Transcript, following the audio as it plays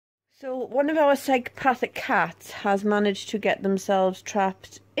So one of our psychopathic cats has managed to get themselves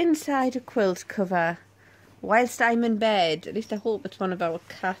trapped inside a quilt cover whilst I'm in bed. At least I hope it's one of our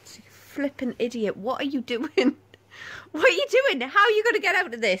cats. You flipping idiot. What are you doing? What are you doing? How are you going to get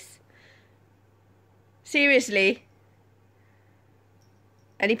out of this? Seriously?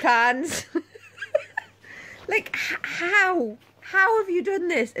 Any plans? Like, how? How have you done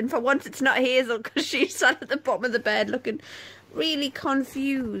this? And for once it's not Hazel, because she's sat at the bottom of the bed looking really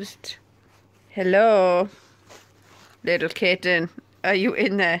confused. Hello? Little kitten. Are you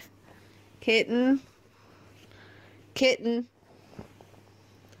in there? Kitten? Kitten?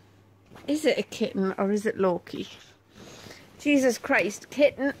 Is it a kitten or is it Loki? Jesus Christ,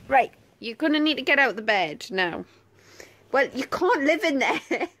 kitten. Right, you're going to need to get out of the bed now. Well, you can't live in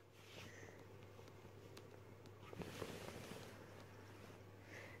there.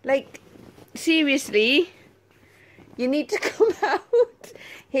 Like, seriously, you need to come out.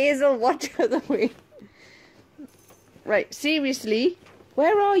 Hazel, watch the other way. Right, seriously,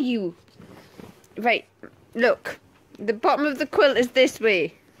 where are you? Right, look, the bottom of the quilt is this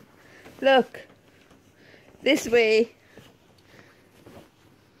way. Look, this way.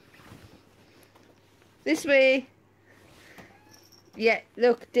 This way. Yeah,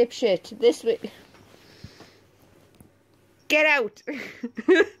 look, dipshit, this way. Get out.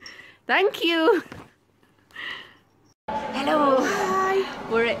 Thank you. Hello. Hi.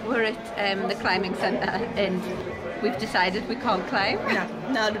 We're at the climbing centre and we've decided we can't climb. No,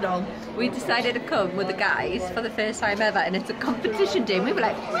 not at all. We decided to come with the guys for the first time ever, and it's a competition day. We were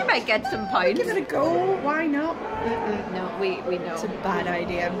like, we might get some points. Give it a go. Why not? No, we know. It's a bad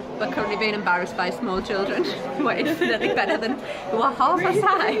idea. We're currently being embarrassed by small children who are infinitely better than, who are half our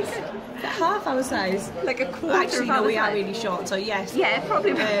size. Half our size. Like a quarter Actually, of our no, we are size. really short, so yes. Yeah,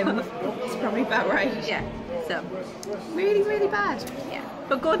 probably. It's probably about right. Yeah, so. Really, really bad. Yeah,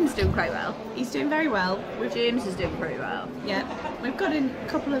 but Gordon's doing quite well. He's doing very well. James is doing pretty well. Yeah, we've got in a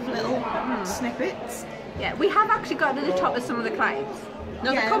couple of little snippets. Yeah, we have actually got to the top of some of the climbs.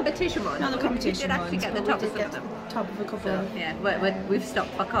 Not Yeah. the competition ones. Not the competition We did actually ones, get the but top we of did some of get them. top of a couple So, of... yeah, we've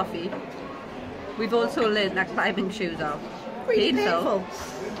stopped for coffee. We've also learned that climbing shoes are Really painful.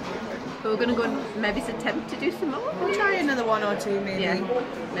 But we're going to go and maybe attempt to do some more. We'll try another one or two, maybe. Yeah,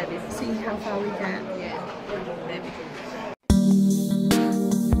 maybe. See how far we get. Yeah, maybe.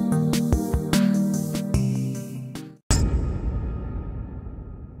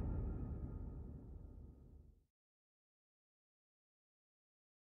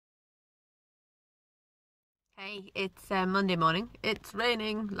 Hey, it's Monday morning. It's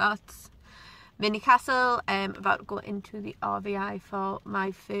raining lots. Mini Castle. About to go into the RVI for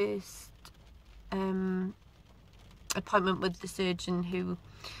my first appointment with the surgeon who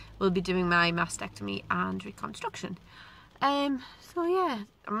will be doing my mastectomy and reconstruction. So yeah,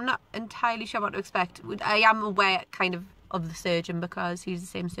 I'm not entirely sure what to expect. I am aware kind of the surgeon because he's the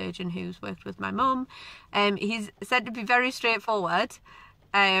same surgeon who's worked with my mum. He's said to be very straightforward,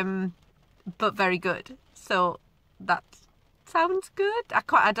 but very good. So that sounds good.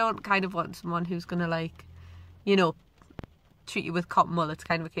 I don't kind of want someone who's gonna, like, you know, treat you with cotton wool. It's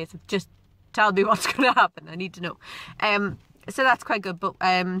kind of a case of just tell me what's gonna happen. I need to know. So that's quite good. But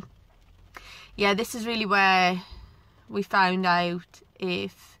yeah, this is really where we found out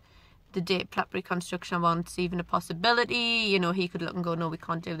if the date flap reconstruction I want's even a possibility. You know, he could look and go, no, we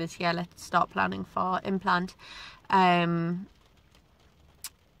can't do this here. Let's start planning for implant.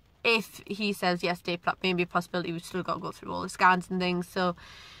 If he says yes, date flap may be a possibility, we've still got to go through all the scans and things. So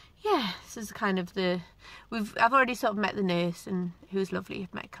yeah, this is kind of I've already sort of met the nurse, and who's lovely.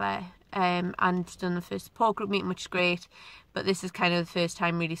 I've met Claire, and done the first support group meeting, which is great. But this is kind of the first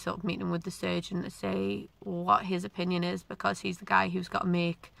time really sort of meeting with the surgeon to say what his opinion is, because he's the guy who's got to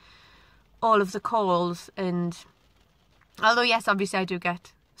make all of the calls. And although yes, obviously I do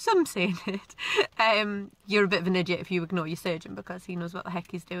get some saying it, you're a bit of an idiot if you ignore your surgeon, because he knows what the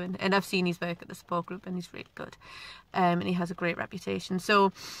heck he's doing. And I've seen his work at the support group and he's really good, and he has a great reputation.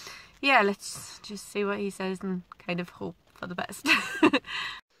 So yeah, let's just see what he says and kind of hope for the best.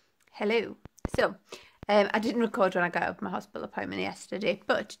 Hello. So I didn't record when I got out of my hospital appointment yesterday,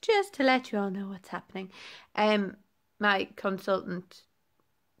 but just to let you all know what's happening, my consultant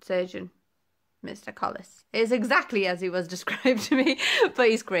surgeon, Mr. Collis, is exactly as he was described to me, but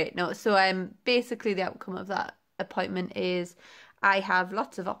he's great. No, so basically the outcome of that appointment is I have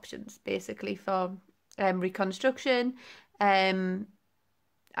lots of options basically for reconstruction. I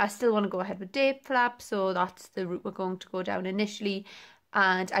still want to go ahead with date flap, so that's the route we're going to go down initially.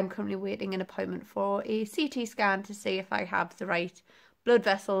 And I'm currently waiting an appointment for a CT scan to see if I have the right blood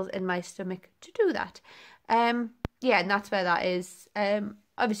vessels in my stomach to do that. Yeah, and that's where that is.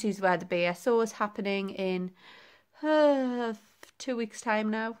 obviously is where the BSO is happening in 2 weeks' time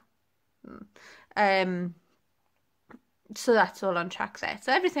now. So that's all on track there.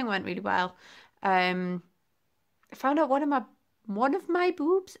 So everything went really well. I found out one of my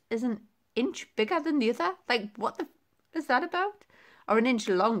boobs is an inch bigger than the other. Like, what the is that about? Or an inch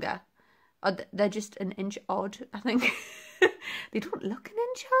longer? Or they're just an inch odd, I think. They don't look an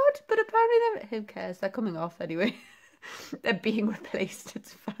inch odd, but apparently who cares? They're coming off anyway. They're being replaced.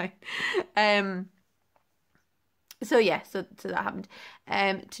 It's fine. So yeah, so that happened.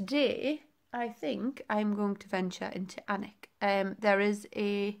 Today, I think I'm going to venture into Alnwick. There is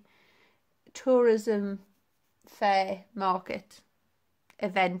a tourism fair market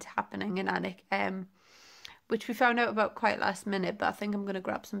event happening in Alnwick, which we found out about quite last minute, but I think I'm going to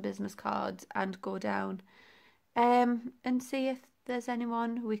grab some business cards and go down and see if there's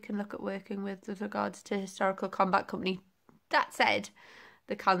anyone we can look at working with regards to Historical Combat Company. That said,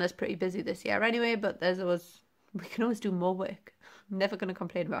 the calendar's pretty busy this year anyway, but we can always do more work. I'm never going to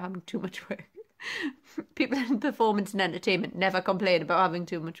complain about having too much work. People in performance and entertainment never complain about having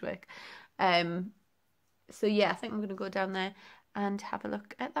too much work. So yeah, I think I'm going to go down there and have a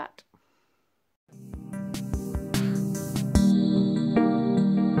look at that.